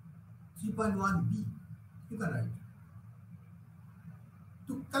 3.1b, you can write.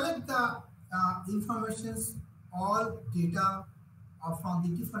 To collect the informations, all data from the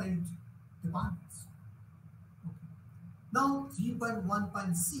different departments. Okay. Now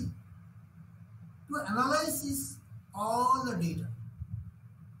 3.1.c, to analyze all the data.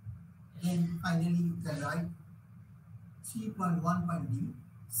 Then finally you can write 3.1.d,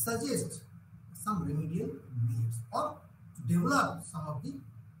 suggest some remedial measures or to develop some of the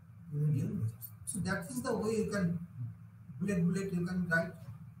remedial measures. So that is the way you can bullet you can write.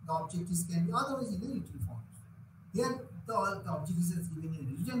 The objectives can be otherwise in a written form. Here the objectives is given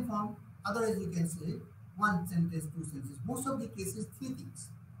in written form. Otherwise you can say one sentence, two sentences. Most of the cases, three things.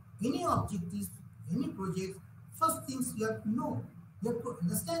 Any objectives, any project, first things you have to know. You have to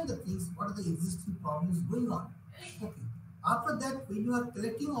understand the things, what are the existing problems going on. Okay. After that, when you are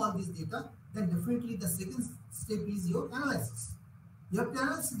collecting all this data, then definitely the second step is your analysis. You have to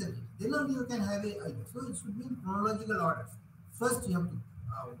analyze the data. Then only you can have an idea. So it should be in chronological order. First, you have to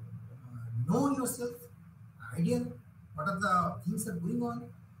know yourself, idea, what are the things that are going on.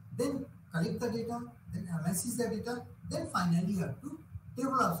 Then collect the data, then analyze the data. Then finally, you have to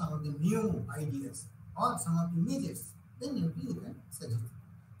develop some of the new ideas or some of the measures. Then you can suggest.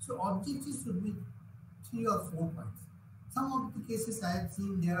 So objectives should be 3 or 4 points. Some of the cases I have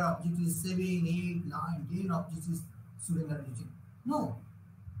seen there are objectives 7, 8, 9, 10 objectives students are reaching. No,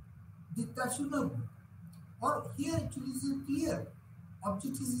 that should not be. Or here actually is clear.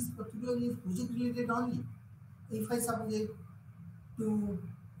 Objectives is particularly project related only. If I suppose to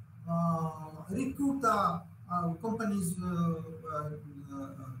recruit the companies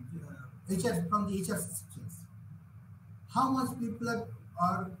HR from the HR sections, how much people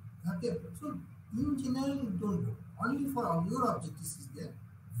are happy. So in general, you don't go. Only for your objectives is there,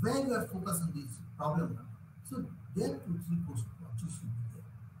 where you are focused on this problem. So there 2, 3 objectives should be there.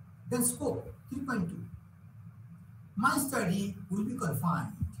 Then scope 3.2. My study will be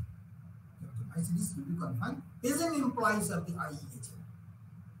confined. My studies will be confined. Present employees of the IEHL.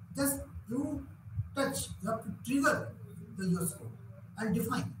 Just you touch, you have to trigger your scope and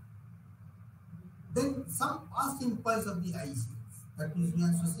define. Then some past employees of the IEHL. That means we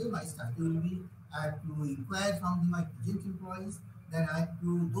have to say my study will be, I have to inquire from my present employees. Then I have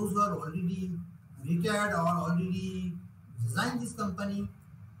to, those who are already retired or already resigned this company,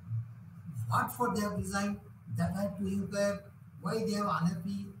 what for they have resigned, that I have to inquire why they are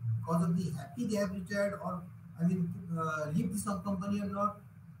unhappy, because of the happy they have retired or leave this company or not.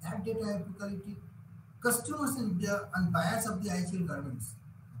 That data I have to collect it. Customers and buyers of the IHL garments.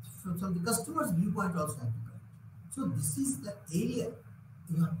 So from the customer's viewpoint also have to collect. So this is the area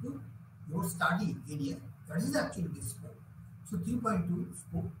you have to, your study area. That is actually the scope. So 3.2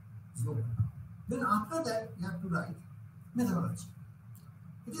 scope is over now. Then after that you have to write methodology.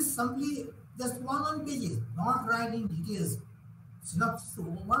 It is simply just one pages, not writing details. Synopsis, so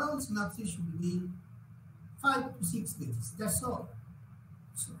one synopsis should be 5 to 6 pages. That's all.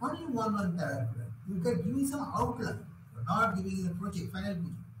 So only one paragraph. You can give me some outline. You're not giving the project, final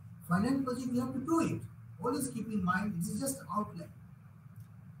project. finite project, you have to do it. Always keep in mind, it is just outline.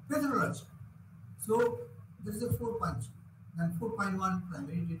 Methodology. So there is a 4.0, then 4.1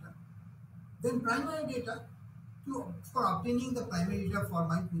 primary data. Then primary data, for obtaining the primary data for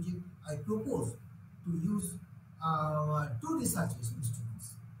my project, I propose to use two research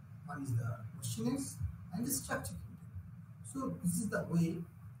instruments. One is the questionnaires and the structured data. So this is the way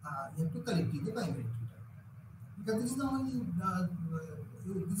you have to collect the primary data. Because this is the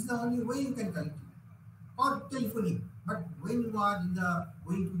only way you can collect it. Or telephonic. But when you are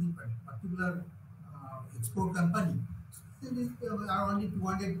going to the particular export company, so there are only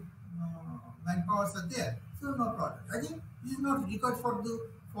 200 manpowers are there, so no problem. I think this is not required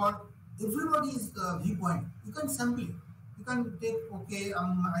for everybody's viewpoint. You can sample it. You can take, okay,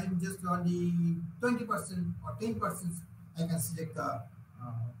 I'm just only 20% or 10%. I can select the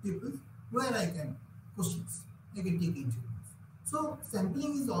people where I can questions. I can take interviews. So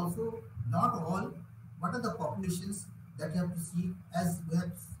sampling is also not all. What are the populations that you have to see? As we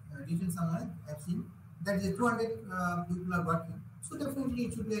have written somewhere, I have seen that is 200 people are working. So definitely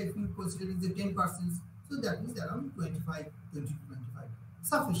it should be, if you consider the 10%, so that means around 25, 20 to 25.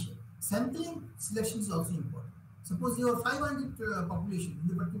 Sufficient. Sampling selection is also important. Suppose you have 500 population, in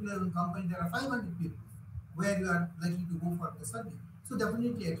the particular company there are 500 people where you are likely to go for the survey. So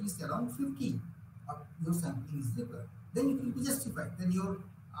definitely at least around 50 of your sampling is required. Then it will be justified. Then your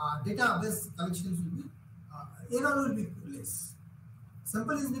database collections will be, error will be less.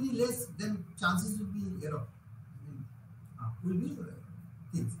 Sample is very less, then chances will be error. Will be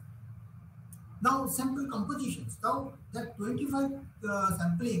things. Now sample compositions. Now that 25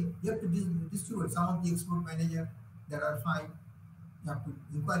 sampling, you have to distribute. Some of the export manager, there are 5. You have to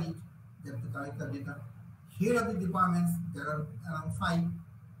inquire it. You have to collect the data. Here are the departments. There are around 5.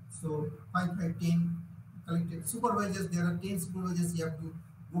 So 5, 10 collected. Supervisors, there are 10 supervisors. You have to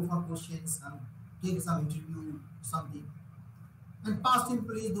go for questions and take some interview, something. And past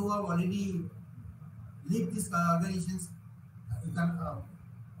employees who have already left these organizations, you can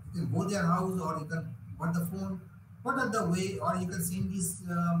go their house, or you can on the phone. What are the way, or you can send this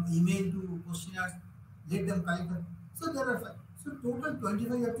email to questionnaires, let them collect them. So there are 5. So total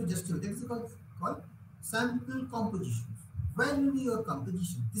 25 you have to justify. That is called sample compositions. Where will be your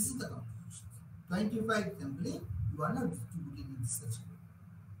composition? This is the composition. 25 sampling, you are not distributing in such a way.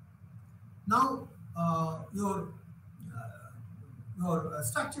 Now your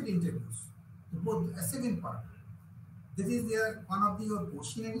structured interviews, both a second part. This is one of your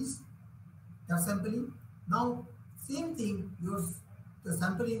questionnaires, the sampling. Now same thing, the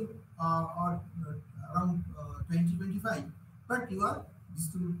sampling are around 20-25, but you are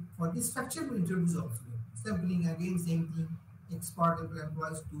distributing for the structured interviews also. Sampling again, same thing, expert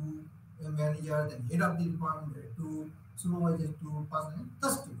employees to a manager, then head of the department to supervisor to person and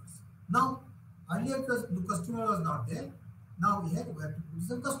customers. Now earlier the customer was not there. Now we have to put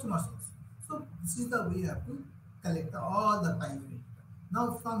some customers also. So this is the way you have to collect all the primary data.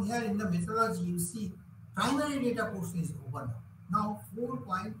 Now from here in the methodology, you see primary data portion is over now. Now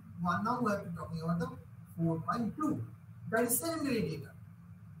 4.1, now we have to talking about the 4.2. That is secondary data.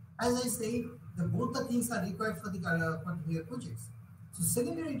 As I say, both the things are required for the particular projects. So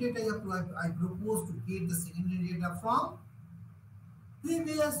secondary data, I propose to get the secondary data from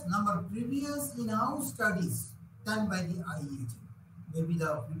previous in-house studies done by the IEG. Maybe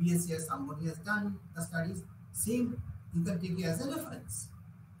the previous year somebody has done the studies. Same, you can take it as a reference.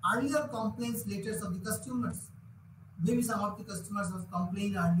 Earlier complaints letters of the customers. Maybe some of the customers have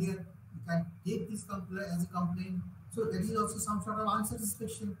complained earlier. You can take this complaint as a complaint. So that is also some sort of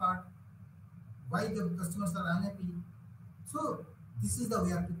unsatisfaction part. Why the customers are unhappy. So this is the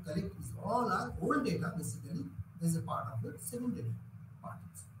way to collect. Is all our old data basically. There is a part of the secondary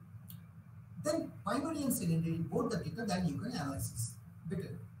parts. Then primary and secondary, both the data, then you can analyze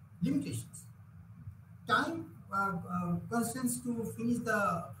better. Limitations. Time constraints to finish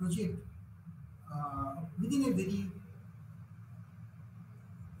the project within a very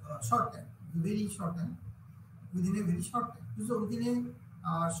short time. Within a very short time. So within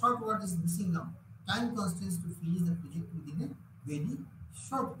a short, what is missing now? Time constraints to finish the project within a very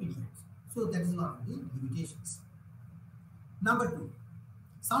short period. So that is one of the limitations. Number 2.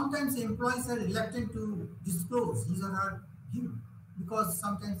 Sometimes employees are reluctant to disclose his or her view, because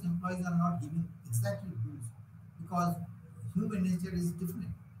sometimes employees are not giving exactly views, because human nature is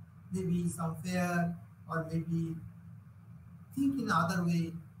different. Maybe some fear, or maybe think in other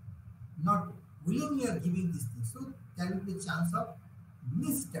way, not willingly are giving this thing. So there will be a chance of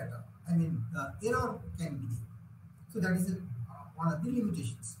missed data. I mean, the error can be there. So that is one of the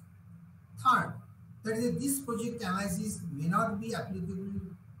limitations. Third, that is this project analysis may not be applicable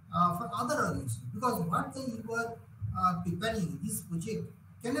for other organizations, because what you are preparing this project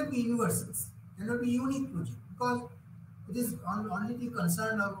cannot be universal, cannot be unique project, because it is only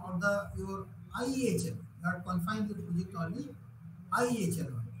concerned of the your IEHL. You are confined to the project only IEHL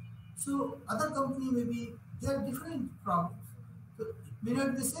only. So other company maybe they are different problems. So it may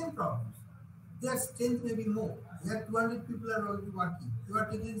not be the same problems. Their strength may be more. Here 200 people are already working. You are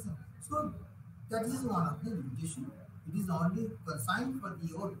taking some. So that is one of the limitation. It is only consigned for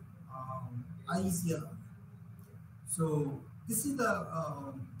your IECL. So this is the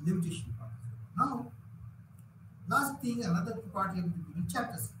limitation part. Now, last thing, another part is the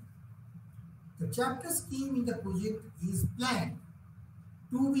chapter scheme. The chapter scheme in the project is planned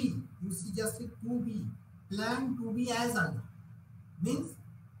to be, you see just say to be, planned to be as under. Means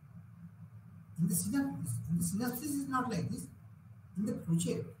in the synopsis is not like this. In the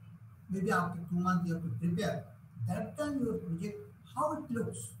project, maybe after 2 months you have to prepare. That time your project, how it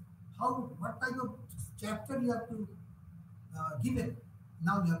looks, what type of chapter you have to give it.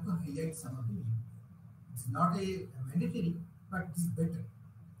 Now you have to highlight some of the. It's not a mandatory, but it is better.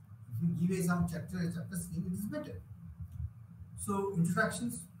 If you give a some chapter scheme, it is better. So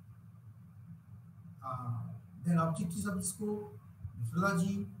introductions, then objectives of the scope,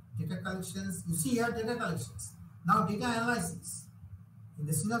 methodology, data collections. You see here data collections. Now data analysis. In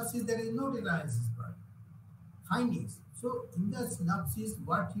the synopsis, there is no data analysis part. Findings. So in the synopsis,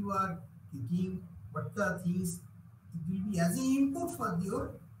 what you are thinking, what the things, it will be as an input for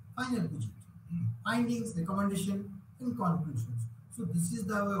your final project. Findings, recommendation, and conclusions. So this is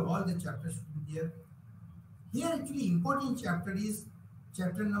the way all the chapters should be there. Here actually important chapter is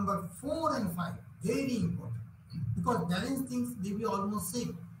chapter number 4 and 5. Very important. Because balance things may be almost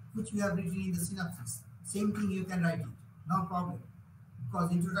same, which we have written in the synopsis. Same thing you can write it. No problem.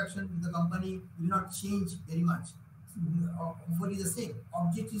 Because introduction to the company will not change very much. Hopefully the same.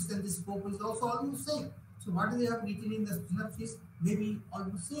 Objectives and the scope is also almost same. So what they have written in the synopsis, maybe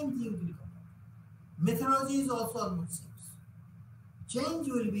almost same thing will come out. Methodology is also almost same. Change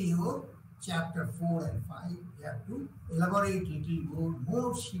will be your chapter 4 and 5. You have to elaborate little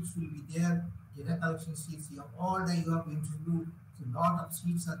more sheets will be there. Data collection sheets, you have all the you have to introduce. So lot of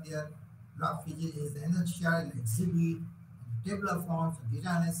sheets are there. Graph pages, the share, exhibit, table of forms, data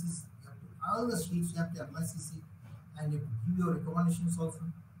analysis. You have to, all the sheets you have to analyze it, and you have to give your recommendations also.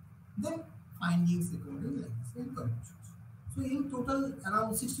 Then findings, recommendations like this, and conclusions. So in total,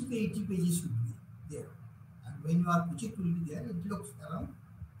 around 60 to 80 pages should be there. And when your project will be there, it looks around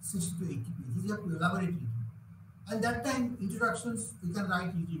 60 to 80 pages. You have to elaborate it. And that time, introductions, you can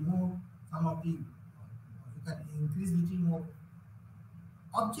write little more. Some of the, you can increase little more.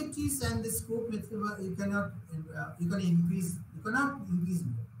 Objectives and the scope method, you cannot increase more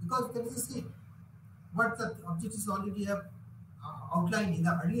because that is the same. What the objectives already have outlined in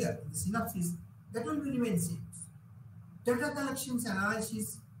the earlier in the synopsis, that will remain same. Data collections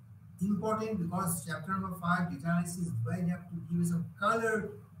analysis important because chapter number 5 data analysis where you have to give some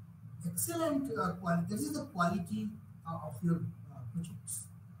colored, excellent quality. This is the quality of your projects.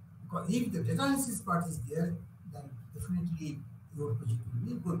 Because if the data analysis part is there, then definitely your project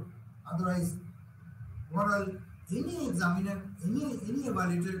will be good. Otherwise, overall, any examiner, any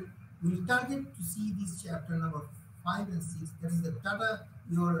evaluator will target to see this chapter number 5 and 6. That is the data,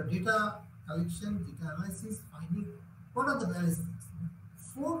 your data collection, data analysis, finding. What are the balance things?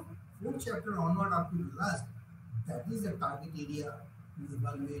 Fourth chapter onward up to the last, that is the target area to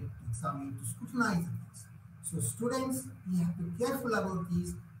evaluate, to examine, to scrutinize the things. So students, you have to be careful about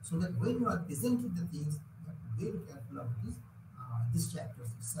these so that when you are presenting the things, you have to be very careful about these chapters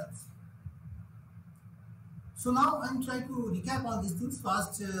itself. So now I'm trying to recap all these things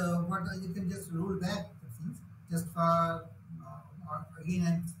first. What you can just roll back the things just for again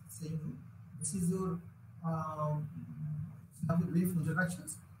I'm saying this is your brief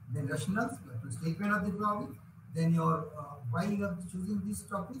introductions, then rationales, the statement of the problem, then your why you are choosing these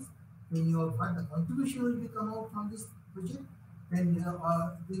topics, then your what the contribution will be come out from this project, then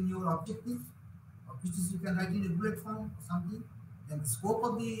your objective, which is you can write in a bullet form or something, then the scope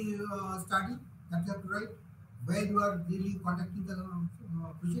of the study that you have to write, where you are really conducting the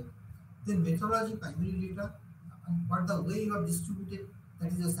project, then methodology, primary data, and what the way you have distributed,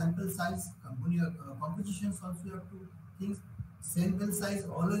 that is your sample size, compositions also you have to think. Sample size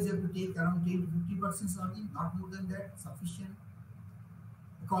always you have to take around 10 to 50% only, not more than that, sufficient.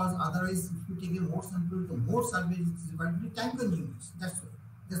 Because otherwise, if you take a more sample, the more surveys is going to be time consuming. That's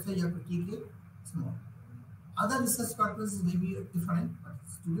why you have to take a small. Other research purposes may be different, but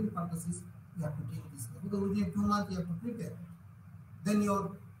student purposes you have to take this. Because within 2 months you have to prepare. Then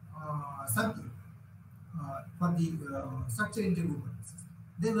your subject for the structure interview purposes.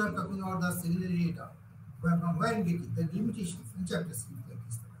 Then we are talking about the secondary data, from where you get it, the limitations and chapter schemes like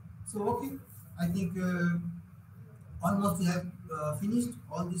this. So okay, I think almost we have finished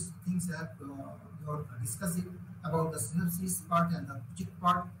all these things that we are discussing about the synopsis part and the project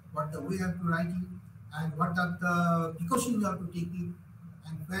part, what the way you have to write it, and what are the precautions you have to take it,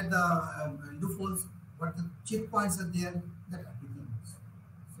 and where the loopholes, what the checkpoints are there, that everything is.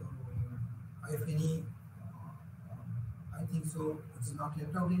 So, if any, I think so, it's not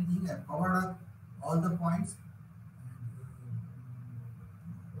left out anything. I have covered up all the points.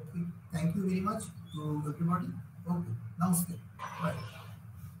 And, okay, thank you very much to everybody. Okay, namaste. Bye.